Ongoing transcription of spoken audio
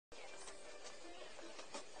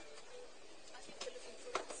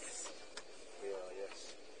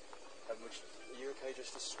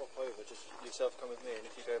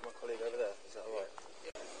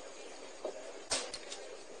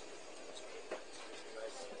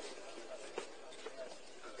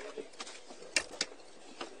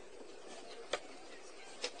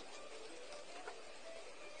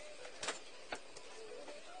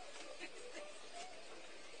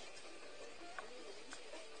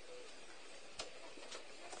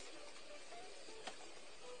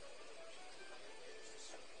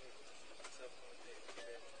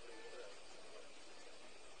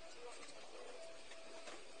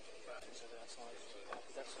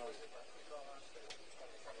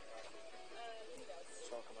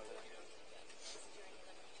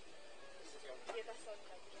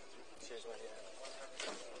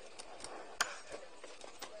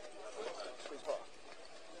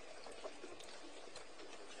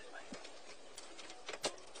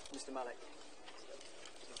Mr. Malik.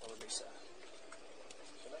 Follow me, sir.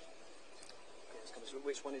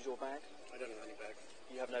 Which one is your bag? I don't have any bag.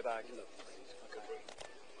 You have no bag? No. Okay.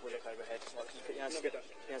 We'll look overhead. Right, can you put your hands together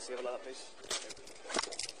like that, please?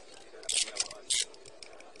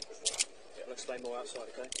 Yeah, I'll explain more outside,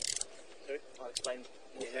 okay? Sorry? I'll explain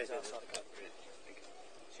more things outside, okay?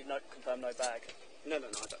 So you confirm no bag? No, I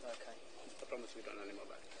don't. Okay. I promise we don't have any more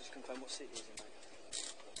bag. Just confirm what seat he's in, mate.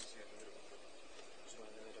 Just one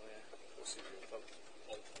in the middle, yeah. What seat are you in front?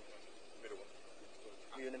 Middle one.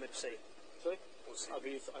 Are you in the middle seat? Sorry?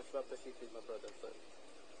 I thought the seat with my brother, so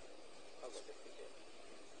I'll go the seat,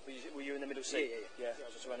 yeah. Were you in the middle seat? Yeah.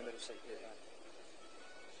 Just around the middle seat. Yeah.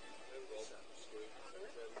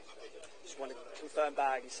 Just want to confirm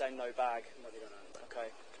bag. He's saying no bag. No, we don't have any bag.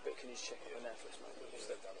 Okay. But can you check up in there for us, mate?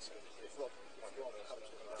 Step down a second. If Rob comes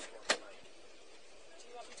to the bag. Do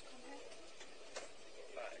you want me to come here?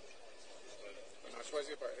 Bag. Nice.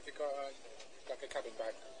 Where's your bag? Have you got like a cabin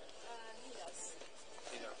bag? He does.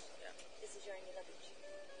 He does. Yeah. This is your only luggage.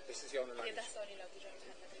 This is your only luggage? Yeah, that's the only luggage. I don't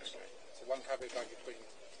have luggage. Okay. So one cabin bag between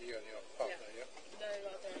you and your partner, yeah? No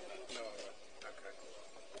other luggage. No other. Okay.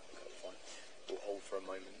 Fine. We'll hold for a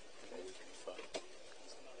moment before we confirm.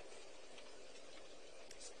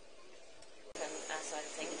 From our side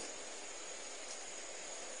of things.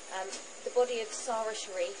 The body of Sara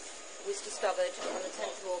Sharif was discovered on the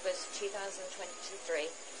 10th of August 2023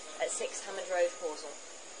 at 6 Hammond Road, Horsell.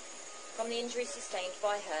 From the injuries sustained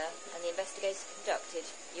by her and the investigation conducted,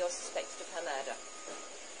 you are suspected of her murder.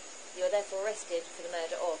 You are therefore arrested for the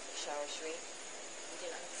murder of Sara Sharif. You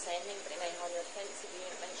do not have to say anything, but it may harm your defence if you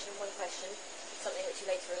mention one question, something which you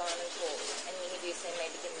later rely on in court. Anything you do say may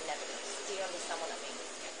be given in evidence. Do you understand what that means?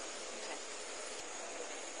 Okay.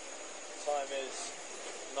 Time is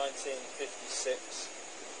 1956.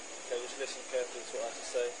 Okay, just listen carefully to what I have to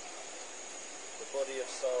say. The body of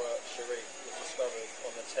Sara Sharif was discovered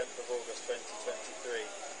on the 10th of August 2023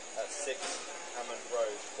 at 6 Hammond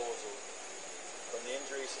Road, Horsell. From the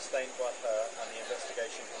injuries sustained by her and the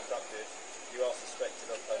investigation conducted, you are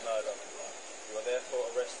suspected of her murder. You are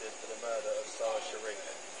therefore arrested for the murder of Sara Sharif.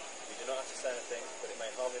 You do not have to say anything, but it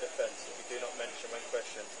may harm your defence if you do not mention when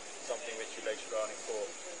questioned something which you later rely on in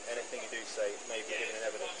court. Anything you do say may be given in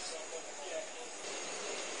evidence. Yeah.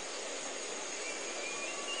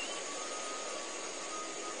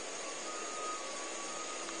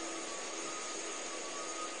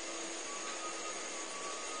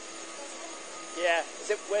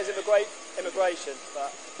 Where's immigration?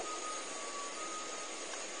 But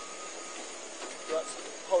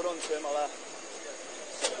hold on to him.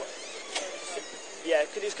 Yeah.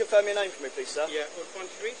 Could you just confirm your name for me, please, sir? Yeah, Urfan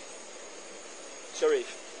Sharif? Sharif.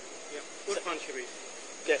 Yeah, Urfan Sharif.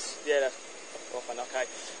 Yes. Yeah. Urfan. Okay.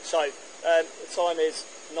 So the time is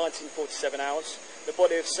 1947 hours. The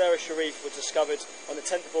body of Sara Sharif was discovered on the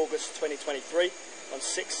 10th of August 2023 on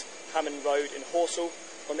 6 Hammond Road in Horsell.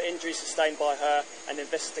 From the injuries sustained by her and the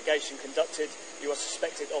investigation conducted, you are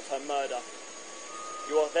suspected of her murder.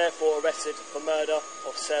 You are therefore arrested for murder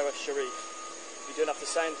of Sara Sharif. You don't have to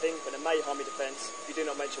say anything, but it may harm your defence if you do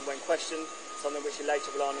not mention when questioned something which you later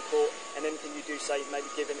rely on in court, and anything you do say may be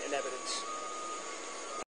given in evidence.